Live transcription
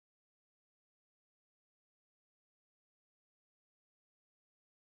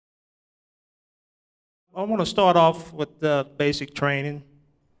I want to start off with the basic training.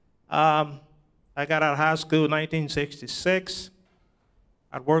 I got out of high school in 1966.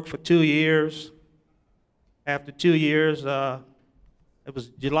 I worked for 2 years. After 2 years, it was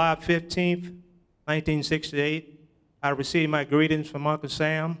July 15th, 1968, I received my greetings from Uncle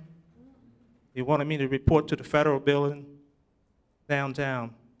Sam. He wanted me to report to the federal building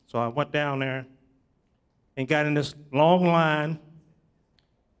downtown. So I went down there and got in this long line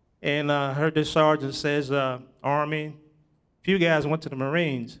and heard this sergeant says, Army. A few guys went to the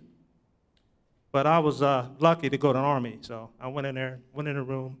Marines, but I was lucky to go to the Army. So I went in there, went in the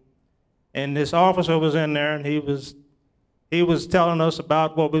room, and this officer was in there, and he was telling us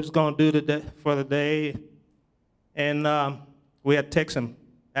about what we was going to do for the day, and we had to take some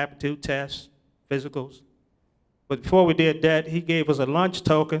aptitude tests, physicals. But before we did that, he gave us a lunch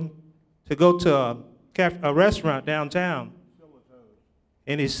token to go to a restaurant downtown.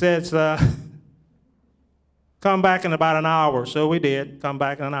 And he says, come back in about an hour. So we did, come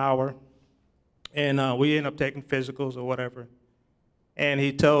back in an hour. And we ended up taking physicals or whatever. And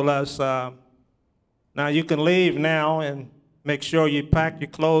he told us, now you can leave now and make sure you pack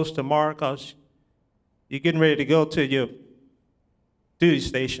your clothes tomorrow because you're getting ready to go to your duty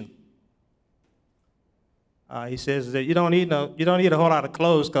station. He says that you don't need a whole lot of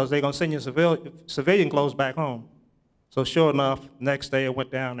clothes because they're going to send you civilian clothes back home. So sure enough, next day I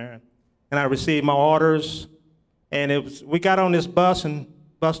went down there and I received my orders. And we got on this bus and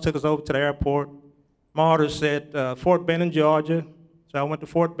the bus took us over to the airport. My orders said Fort Benning, Georgia. So I went to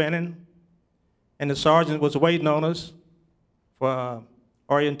Fort Benning and the sergeant was waiting on us for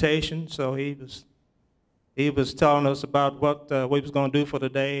orientation. So he was telling us about what we was going to do for the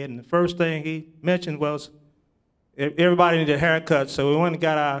day. And the first thing he mentioned was everybody needed a haircut. So we went and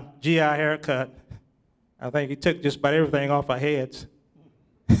got our GI haircut. I think he took just about everything off our heads.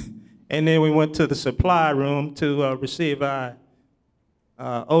 And then we went to the supply room to receive our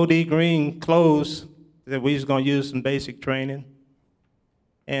OD green clothes that we was going to use in basic training.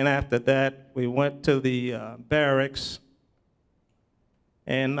 And after that, we went to the barracks.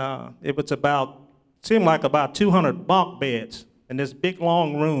 And it was seemed like about 200 bunk beds in this big,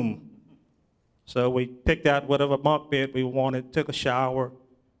 long room. So we picked out whatever bunk bed we wanted, took a shower,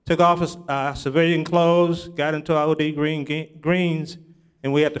 took off our civilian clothes, got into our OD greens,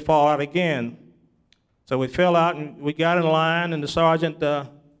 and we had to fall out again. So we fell out and we got in line, and the sergeant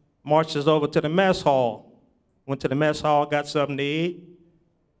marched us over to the mess hall. Went to the mess hall, got something to eat.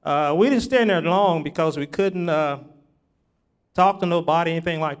 We didn't stay in there long because we couldn't talk to nobody,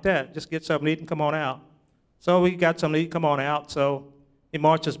 anything like that. Just get something to eat and come on out. So we got something to eat, come on out. So he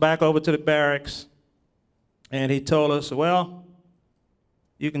marched us back over to the barracks, and he told us, well,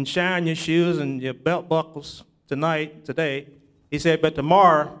 you can shine your shoes and your belt buckles today. He said, but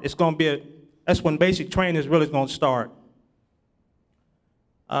tomorrow, it's going to be that's when basic training is really going to start.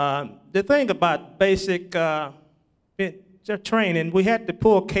 The thing about basic training, we had to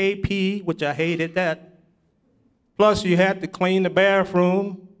pull KP, which I hated that. Plus, you had to clean the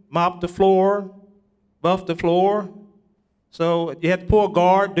bathroom, mop the floor, buff the floor. So you had to pull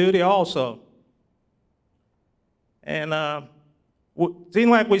guard duty also. And it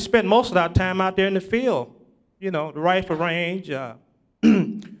seemed like we spent most of our time out there in the field, the rifle range.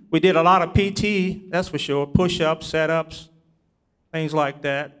 We did a lot of PT, that's for sure, push-ups, set-ups, things like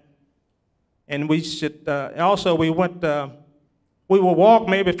that. And we should, also we would walk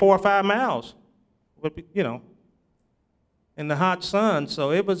maybe 4 or 5 miles, in the hot sun.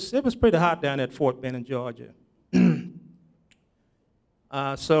 So it was pretty hot down at Fort Benning, Georgia.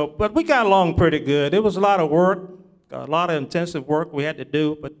 But we got along pretty good. It was a lot of work, a lot of intensive work we had to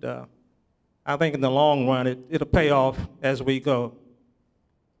do, but I think in the long run, it'll pay off as we go.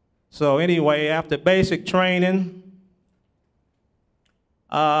 So anyway, after basic training,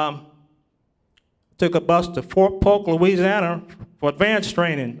 took a bus to Fort Polk, Louisiana for advanced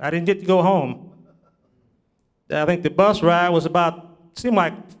training. I didn't get to go home. I think the bus ride was seemed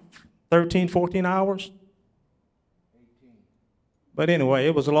like 13, 14 hours. 18. But anyway,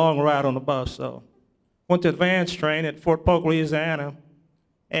 it was a long ride on the bus, so. Went to advanced training at Fort Polk, Louisiana.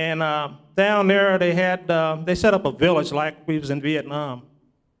 And down there, they set up a village like we was in Vietnam.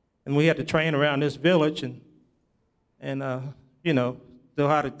 And we had to train around this village and know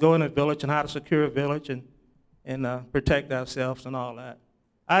how to go in a village and how to secure a village and protect ourselves and all that.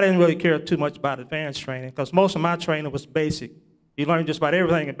 I didn't really care too much about advanced training because most of my training was basic. You learned just about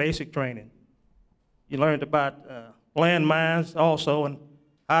everything in basic training. You learned about landmines also and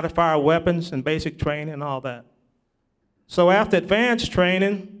how to fire weapons and basic training and all that. So after advanced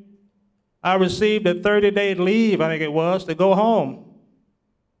training, I received a 30-day leave, I think it was, to go home.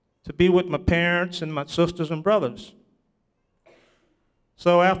 to be with my parents and my sisters and brothers.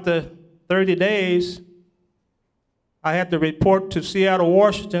 So after 30 days, I had to report to Seattle,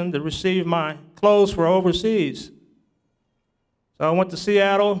 Washington to receive my clothes for overseas. So I went to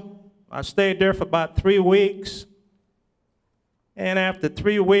Seattle. I stayed there for about 3 weeks. And after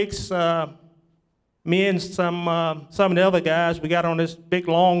 3 weeks, me and some of the other guys, we got on this big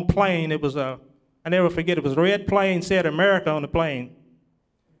long plane. It was I never forget, it was a red plane, said America on the plane.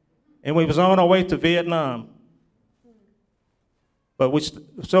 And we was on our way to Vietnam. But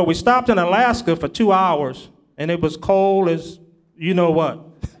so we stopped in Alaska for 2 hours, and it was cold as you know what.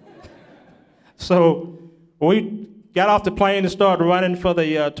 So we got off the plane and started running for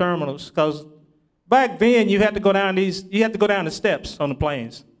the terminals, because back then you had to go down the steps on the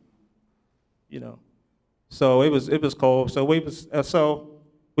planes, you know. So it was cold. So we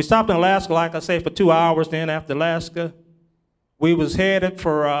stopped in Alaska, like I say, for 2 hours. Then after Alaska, we was headed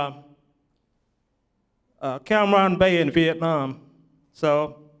for Cam Ranh Bay in Vietnam.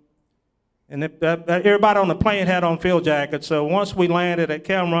 So, and everybody on the plane had on field jackets. So once we landed at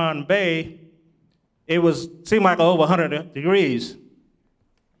Cam Ranh Bay, it seemed like over 100 degrees.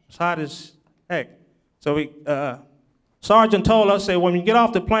 It's hot as heck. So sergeant told us, say, when you get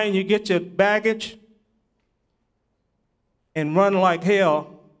off the plane, you get your baggage and run like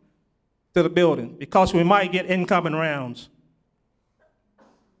hell to the building, because we might get incoming rounds.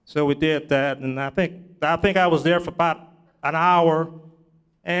 So we did that, and I think I was there for about an hour,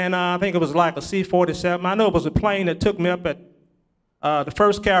 and I think it was like a C-47. I know it was a plane that took me up at the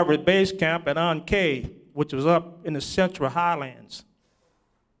 1st Cavalry Base Camp at An Khê, which was up in the Central Highlands.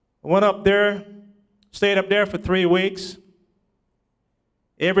 I went up there, stayed up there for 3 weeks.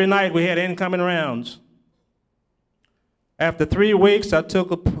 Every night we had incoming rounds. After 3 weeks, I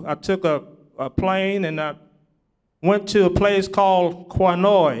took a plane and I went to a place called Quai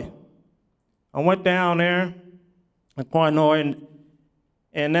Noi. I went down there at Quai Noi,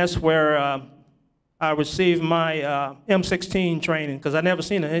 and that's where I received my M16 training, because I never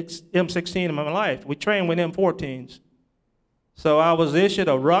seen an M16 in my life. We trained with M14s. So I was issued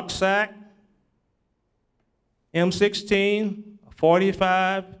a rucksack, M16,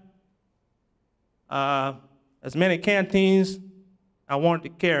 45, as many canteens I wanted to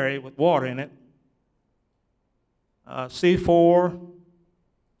carry with water in it, C4, of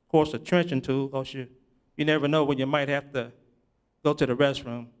course, a trenching tool, because you never know when you might have to go to the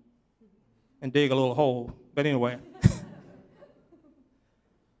restroom and dig a little hole. But anyway.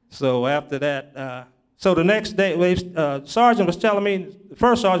 So after that, so the next day, the first sergeant was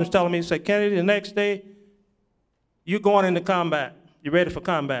telling me, he said, Kennedy, the next day, you're going into combat. You're ready for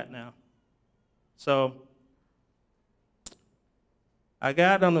combat now. So I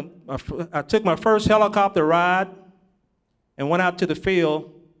took my first helicopter ride and went out to the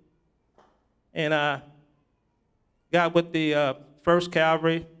field, and I got with the 1st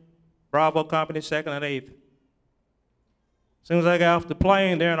Cavalry, Bravo Company, 2nd and 8th. As soon as I got off the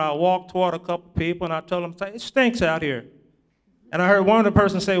plane there, and I walked toward a couple people, and I told them, it stinks out here. And I heard one of the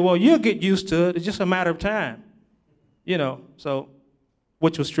persons say, well, you'll get used to it. It's just a matter of time. You know, so,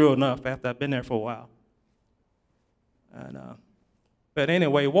 which was true enough after I'd been there for a while. And, but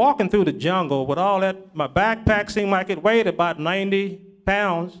anyway, walking through the jungle with all that, my backpack seemed like it weighed about 90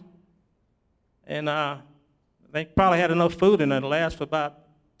 pounds. And they probably had enough food in it to last for about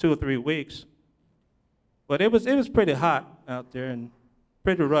 2 or 3 weeks. But it was pretty hot out there and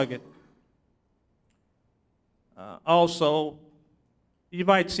pretty rugged. Also, you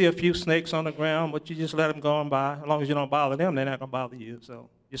might see a few snakes on the ground, but you just let them go on by. As long as you don't bother them, they're not going to bother you. So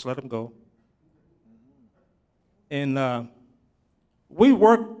just let them go. And we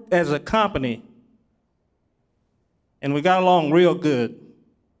worked as a company, and we got along real good.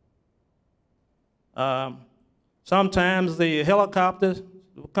 Sometimes the helicopters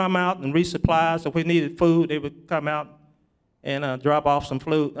would come out and resupply us. If we needed food, they would come out and drop off some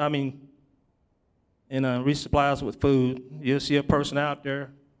food. And resupply us with food. You'll see a person out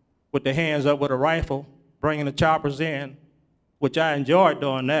there with their hands up with a rifle, bringing the choppers in, which I enjoyed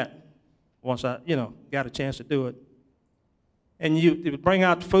doing that once I, got a chance to do it. And they would bring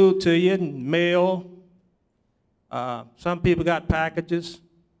out food to you and mail. Some people got packages.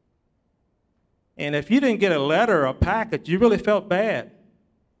 And if you didn't get a letter or a package, you really felt bad.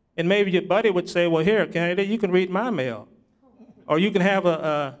 And maybe your buddy would say, well, here, Kennedy, you can read my mail. Or you can have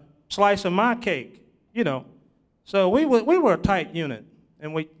a slice of my cake. So we were a tight unit,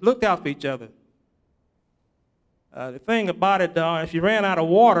 and we looked out for each other. The thing about it, if you ran out of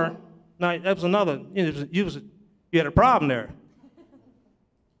water, now that was another, you had a problem there.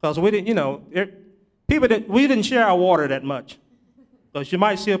 Because we didn't, we didn't share our water that much. Because you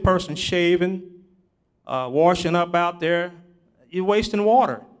might see a person shaving, washing up out there. You're wasting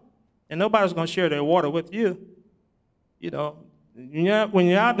water. And nobody's going to share their water with you. You know, when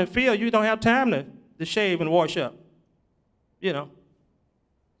you're out in the field, you don't have time to shave and wash up. You know.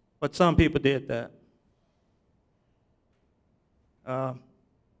 But some people did that.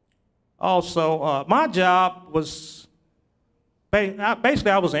 Also, my job was,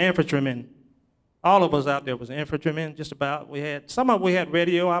 basically I was an infantryman. All of us out there was infantrymen, just about. We had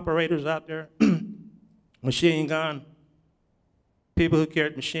radio operators out there, machine gun, people who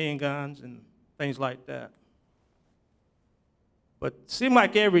carried machine guns and things like that. But it seemed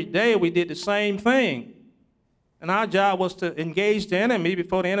like every day we did the same thing. And our job was to engage the enemy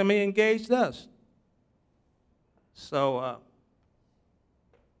before the enemy engaged us. So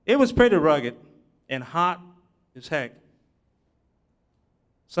it was pretty rugged and hot as heck.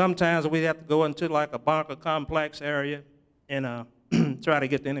 Sometimes we'd have to go into like a bunker complex area and try to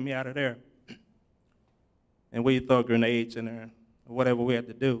get the enemy out of there. And we'd throw grenades in there, or whatever we had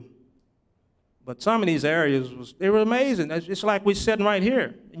to do. But some of these areas, they were amazing. It's like we're sitting right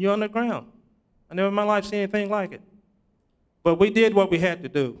here, and you're on the ground. I never in my life seen anything like it. But we did what we had to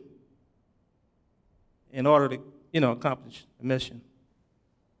do in order to, accomplish the mission.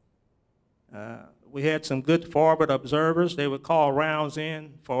 We had some good forward observers. They would call rounds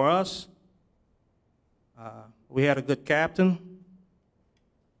in for us. We had a good captain.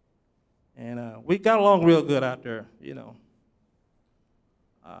 And we got along real good out there,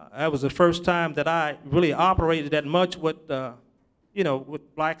 That was the first time that I really operated that much with,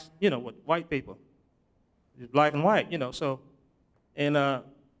 with blacks, with white people. Black and white, so. And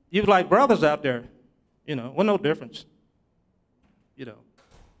you was like brothers out there, with no difference,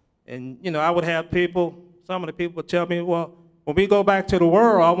 And, I would have people, some of the people would tell me, well, when we go back to the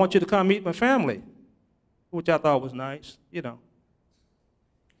world, I want you to come meet my family, which I thought was nice,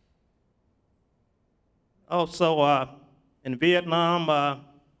 Also, in Vietnam,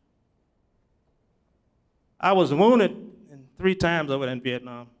 I was wounded 3 times over in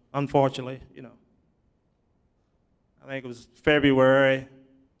Vietnam, unfortunately, I think it was February,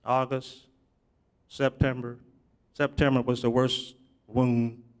 August, September. September was the worst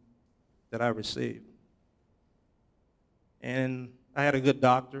wound that I received. And I had a good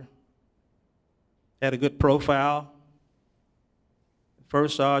doctor, had a good profile. The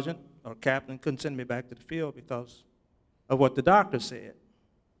first sergeant or captain couldn't send me back to the field because of what the doctor said.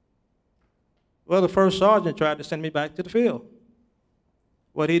 Well, the first sergeant tried to send me back to the field.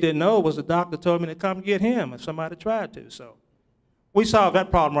 What he didn't know was the doctor told me to come get him if somebody tried to. So we solved that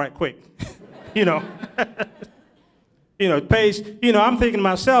problem right quick, It pays, I'm thinking to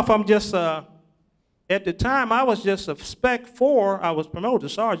myself, I'm just, at the time, I was just a Spec 4. I was promoted to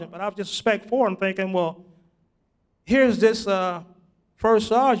sergeant, but I was just a Spec 4. I'm thinking, well, here's this first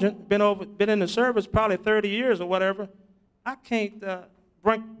sergeant, been in the service probably 30 years or whatever. I can't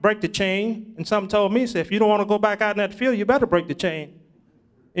break the chain. And something told me, said, if you don't want to go back out in that field, you better break the chain.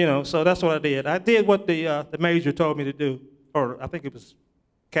 So that's what I did. I did what the major told me to do, or I think it was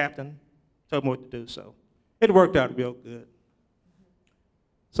captain told me what to do. So it worked out real good.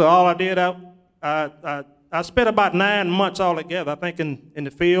 So all I did, I spent about 9 months altogether, I think, in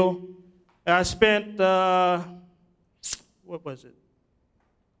the field. I spent,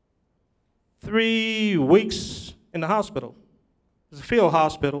 3 weeks in the hospital. It was a field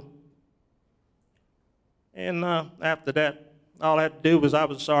hospital. And after that, all I had to do was I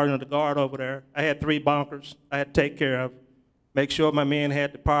was a sergeant of the guard over there. I had 3 bunkers I had to take care of, make sure my men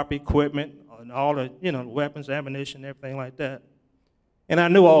had the proper equipment and all the, weapons, ammunition, everything like that. And I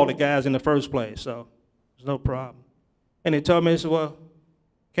knew all the guys in the first place, so there's no problem. And he told me, he said, well,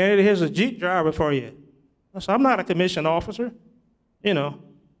 Kennedy, here's a Jeep driver for you. I said, I'm not a commissioned officer, and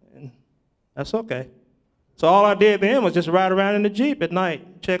that's okay. So all I did then was just ride around in the Jeep at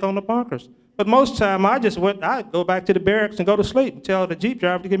night, check on the bunkers. But most of the time, I'd go back to the barracks and go to sleep and tell the Jeep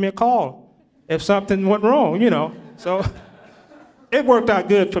driver to give me a call if something went wrong, So it worked out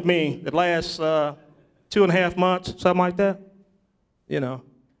good for me the last 2.5 months, something like that,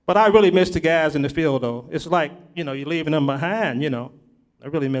 But I really miss the guys in the field, though. It's like, you're leaving them behind, I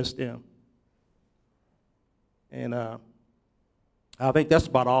really miss them. And I think that's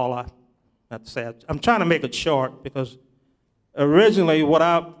about all I have to say. I'm trying to make it short because originally, what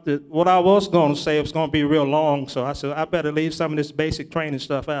I was going to say was going to be real long, so I said I better leave some of this basic training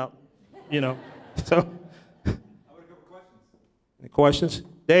stuff out, So, I have a couple questions. Any questions?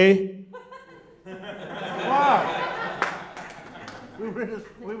 Dave? Wow. We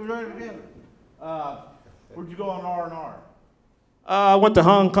were right together. Where'd you go on R&R? I went to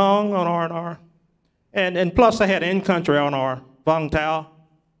Hong Kong on R&R, and plus I had in-country R&R volunteer.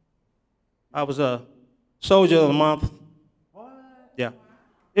 I was a soldier of the month. What? Yeah.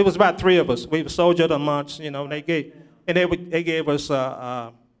 It was about 3 of us. We were soldier of the month, you know, and they gave us,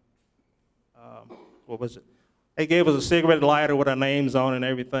 what was it? They gave us a cigarette lighter with our names on and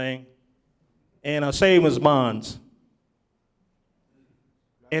everything, and our savings bonds.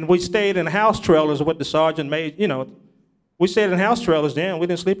 And we stayed in house trailers with the sergeant made, you know, we stayed in house trailers then. We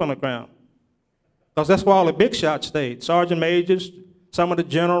didn't sleep on the ground. Because that's where all the big shots stayed. Sergeant majors, some of the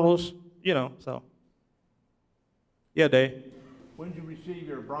generals, you know, so. Yeah, Dave. When did you receive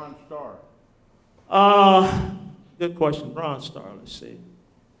your Bronze Star? Good question. Bronze Star, let's see.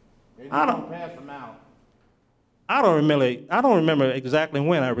 They I don't- don't pass them out. I don't remember exactly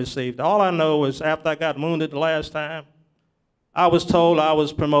when I received it. All I know is after I got wounded the last time, I was told I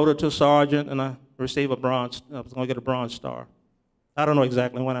was promoted to sergeant and I received I was going to get a Bronze Star. I don't know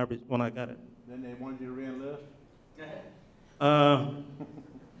exactly when I got it. Then they wanted you to re-enlist?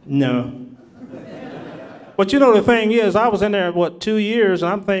 No. But you know, the thing is, I was in there, 2 years,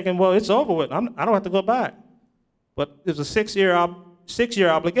 and I'm thinking, well, it's over with. I don't have to go back. But it was a six-year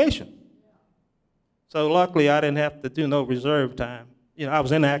obligation. So luckily, I didn't have to do no reserve time. You know, I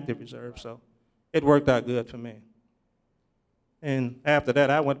was in active reserve, so it worked out good for me. And after that,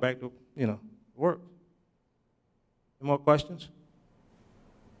 I went back to, you know, work. Any more questions?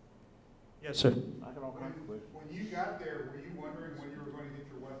 Yes, sir. I got all kinds of questions. When you got there, were you wondering when you were going to get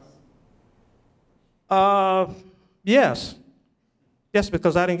your weapon? Yes. Yes,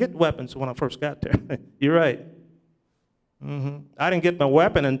 because I didn't get weapons when I first got there. You're right. I didn't get my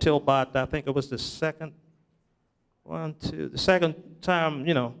weapon until about, I think it was the second time,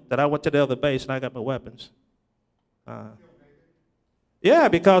 you know, that I went to the other base and I got my weapons. Yeah,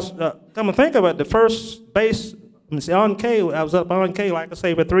 because come to think of it, the first base, on K, I was up on K, like I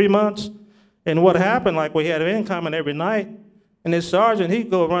say, for 3 months. And what happened, like we had an incoming every night, and this sergeant, he'd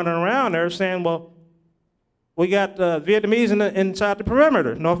go running around there saying, well, we got Vietnamese inside the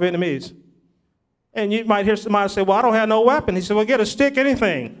perimeter, North Vietnamese. And you might hear somebody say, well, I don't have no weapon. He said, well, get a stick,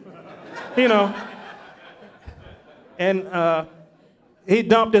 anything, you know. And he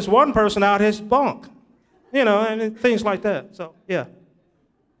dumped this one person out his bunk, you know, and things like that. So, yeah.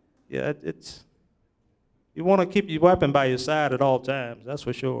 Yeah, you want to keep your weapon by your side at all times, that's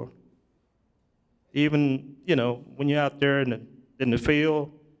for sure. Even, you know, when you're out there in the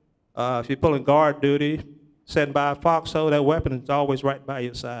field, if you're pulling guard duty, sitting by a foxhole, that weapon is always right by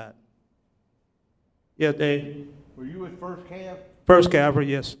your side. Yeah, Dave? Were you with First Cav? First Cavalry,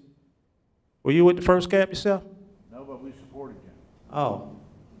 yes. Were you with the First Cav yourself? No, but we supported you. Oh.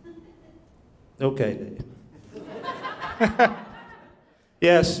 Okay, Dave.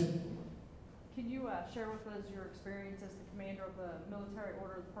 Yes. Can you share with us your experience as the commander of the Military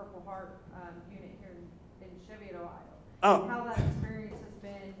Order of the Purple Heart unit here in Cheviot, Ohio? Oh. How that experience has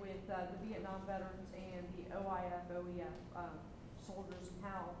been with the Vietnam veterans and the OIF, OEF soldiers, and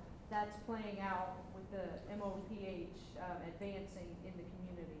how that's playing out with the MOPH advancing in the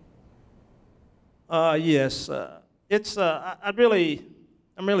community? Yes. I'm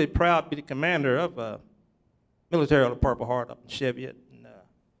really proud to be the commander of Military of the Purple Heart up in Cheviot. And,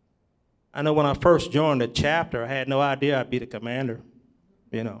 I know when I first joined the chapter, I had no idea I'd be the commander,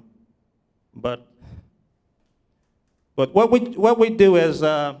 you know. But what we do as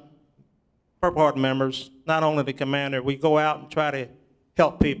Purple Heart members, not only the commander, we go out and try to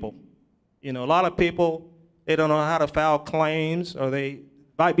help people. You know, a lot of people, they don't know how to file claims, or they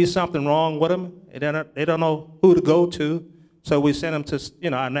might be something wrong with them. They don't know who to go to, so we send them to, you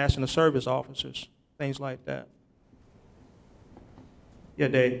know, our national service officers, things like that. Yeah,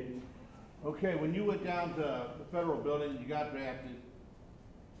 Dave. Okay, when you went down to the federal building, you got drafted,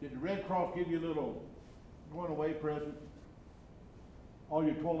 did the Red Cross give you a little going away present? All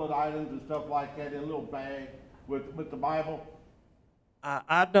your toilet items and stuff like that in a little bag with the Bible?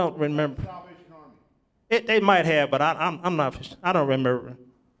 I don't remember. Salvation Army. They might have, but I'm not. I don't remember.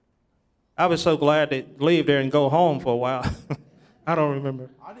 I was so glad to leave there and go home for a while. I don't remember.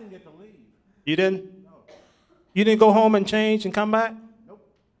 I didn't get to leave. You didn't? No. You didn't go home and change and come back? Nope.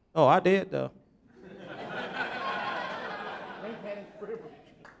 Oh, I did though. Ain't had his privilege.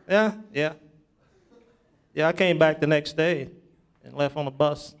 Yeah. Yeah, I came back the next day and left on a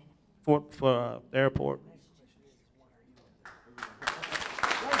bus for the airport.